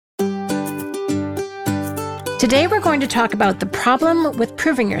Today, we're going to talk about the problem with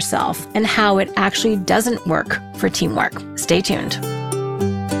proving yourself and how it actually doesn't work for teamwork. Stay tuned.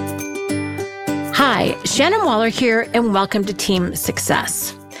 Hi, Shannon Waller here, and welcome to Team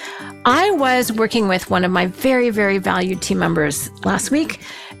Success. I was working with one of my very, very valued team members last week,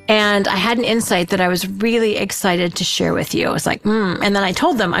 and I had an insight that I was really excited to share with you. I was like, and then I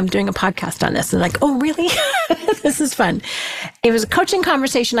told them I'm doing a podcast on this. And like, oh, really? This is fun. It was a coaching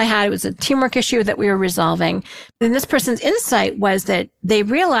conversation I had. It was a teamwork issue that we were resolving. And this person's insight was that they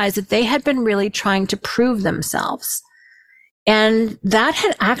realized that they had been really trying to prove themselves. And that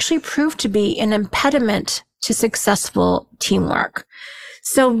had actually proved to be an impediment to successful teamwork.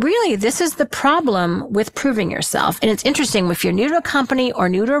 So really, this is the problem with proving yourself. And it's interesting if you're new to a company or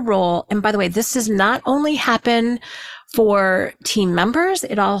new to a role. And by the way, this does not only happen for team members,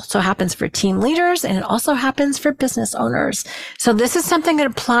 it also happens for team leaders, and it also happens for business owners. So this is something that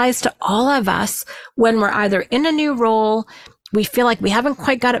applies to all of us when we're either in a new role, we feel like we haven't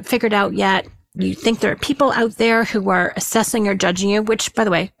quite got it figured out yet. You think there are people out there who are assessing or judging you, which, by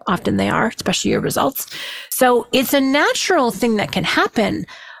the way, often they are, especially your results. So it's a natural thing that can happen,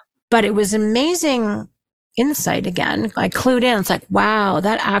 but it was amazing insight again. I clued in. It's like, wow,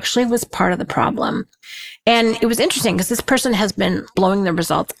 that actually was part of the problem. And it was interesting because this person has been blowing the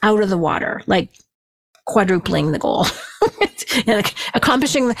results out of the water, like quadrupling the goal, like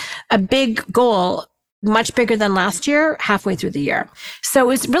accomplishing a big goal much bigger than last year, halfway through the year. So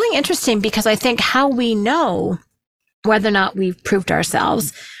it's really interesting because I think how we know whether or not we've proved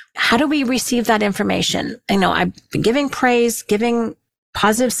ourselves, how do we receive that information? I know I've been giving praise, giving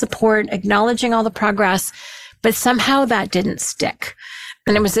positive support, acknowledging all the progress, but somehow that didn't stick.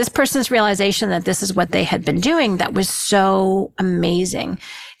 And it was this person's realization that this is what they had been doing that was so amazing.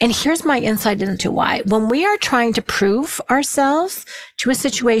 And here's my insight into why. When we are trying to prove ourselves to a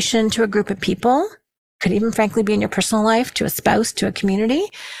situation, to a group of people, could even frankly be in your personal life, to a spouse, to a community,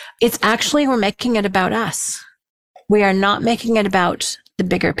 it's actually, we're making it about us. We are not making it about the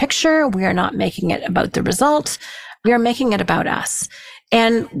bigger picture. We are not making it about the result. We are making it about us.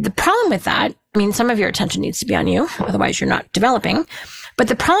 And the problem with that, I mean, some of your attention needs to be on you, otherwise you're not developing. But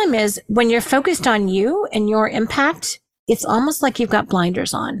the problem is when you're focused on you and your impact, it's almost like you've got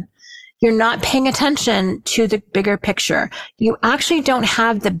blinders on. You're not paying attention to the bigger picture. You actually don't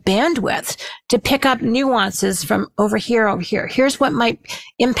have the bandwidth to pick up nuances from over here. Here's what might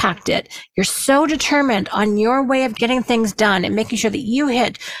impact it. You're so determined on your way of getting things done and making sure that you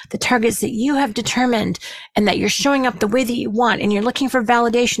hit the targets that you have determined and that you're showing up the way that you want. And you're looking for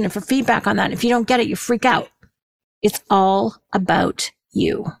validation and for feedback on that. And if you don't get it, you freak out. It's all about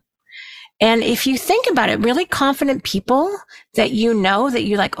you. And if you think about it, really confident people that you know that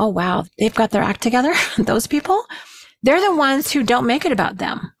you're like, oh, wow, they've got their act together. Those people, they're the ones who don't make it about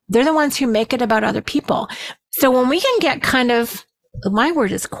them. They're the ones who make it about other people. So when we can get kind of, my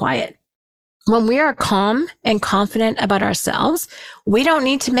word is quiet. When we are calm and confident about ourselves, we don't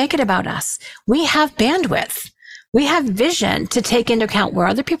need to make it about us. We have bandwidth. We have vision to take into account where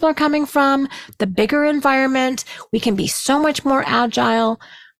other people are coming from, the bigger environment. We can be so much more agile.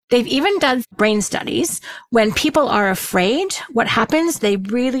 They've even done brain studies. When people are afraid, what happens? They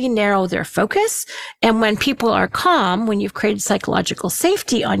really narrow their focus. And when people are calm, when you've created psychological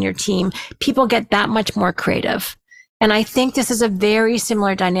safety on your team, people get that much more creative. And I think this is a very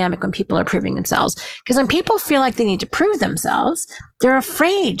similar dynamic when people are proving themselves. Because when people feel like they need to prove themselves, they're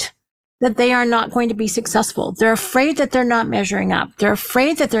afraid that they are not going to be successful. They're afraid that they're not measuring up. They're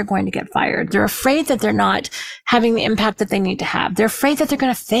afraid that they're going to get fired. They're afraid that they're not having the impact that they need to have. They're afraid that they're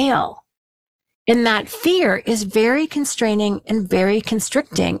going to fail. And that fear is very constraining and very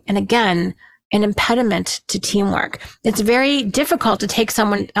constricting. And again, an impediment to teamwork. It's very difficult to take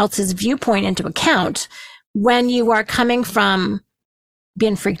someone else's viewpoint into account when you are coming from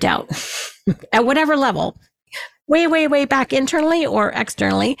being freaked out at whatever level. Way back internally or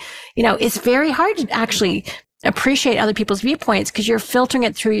externally, it's very hard to actually appreciate other people's viewpoints because you're filtering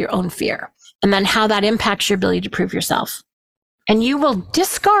it through your own fear and then how that impacts your ability to prove yourself. And you will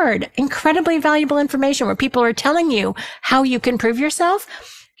discard incredibly valuable information where people are telling you how you can prove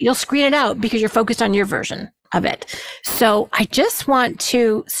yourself. You'll screen it out because you're focused on your version of it. So I just want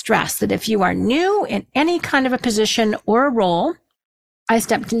to stress that if you are new in any kind of a position or a role, I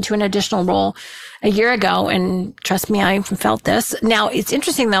stepped into an additional role a year ago, and trust me, I felt this. Now, it's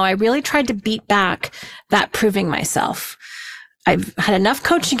interesting, though. I really tried to beat back that proving myself. I've had enough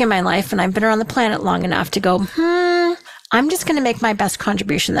coaching in my life, and I've been around the planet long enough to go, I'm just going to make my best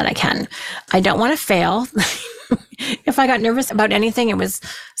contribution that I can. I don't want to fail. If I got nervous about anything, it was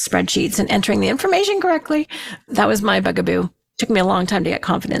spreadsheets and entering the information correctly. That was my bugaboo. It took me a long time to get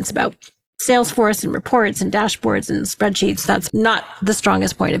confidence about Salesforce and reports and dashboards and spreadsheets. That's not the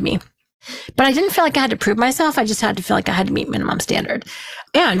strongest point of me. But I didn't feel like I had to prove myself. I just had to feel like I had to meet minimum standard.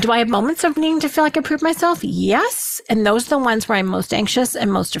 And do I have moments of needing to feel like I prove myself? Yes. And those are the ones where I'm most anxious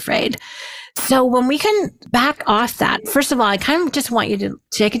and most afraid. So when we can back off that, first of all, I kind of just want you to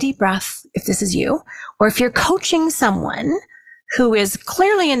take a deep breath if this is you, or if you're coaching someone who is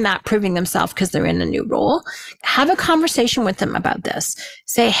clearly in that proving themselves because they're in a new role, have a conversation with them about this.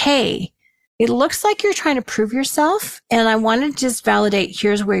 Say, hey, it looks like you're trying to prove yourself, and I want to just validate,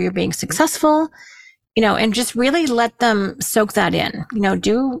 here's where you're being successful, and just really let them soak that in.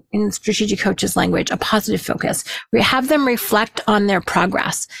 Do, in strategic coaches language, a positive focus. Have them reflect on their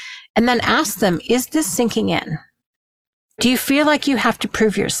progress and then ask them, is this sinking in? Do you feel like you have to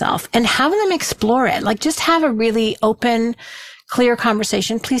prove yourself? And have them explore it. Like, just have a really open, clear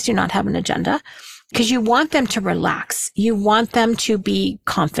conversation. Please do not have an agenda. Because you want them to relax. You want them to be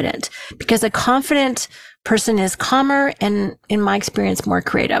confident, because a confident person is calmer and, in my experience, more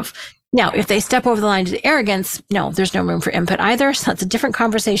creative. Now, if they step over the line to arrogance, no, there's no room for input either. So that's a different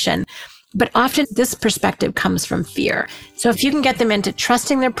conversation. But often this perspective comes from fear. So if you can get them into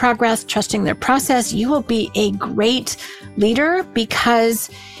trusting their progress, trusting their process, you will be a great leader, because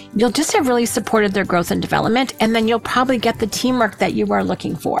you'll just have really supported their growth and development. And then you'll probably get the teamwork that you are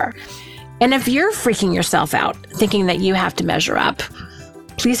looking for. And if you're freaking yourself out, thinking that you have to measure up,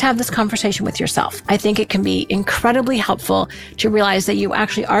 please have this conversation with yourself. I think it can be incredibly helpful to realize that you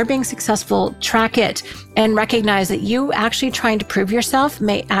actually are being successful, track it, and recognize that you actually trying to prove yourself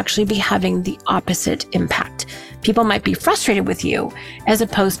may actually be having the opposite impact. People might be frustrated with you as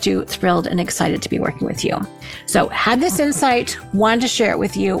opposed to thrilled and excited to be working with you. So had this insight, wanted to share it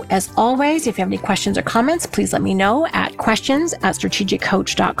with you. As always, if you have any questions or comments, please let me know at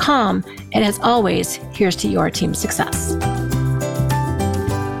questions@strategiccoach.com. And as always, here's to your team success.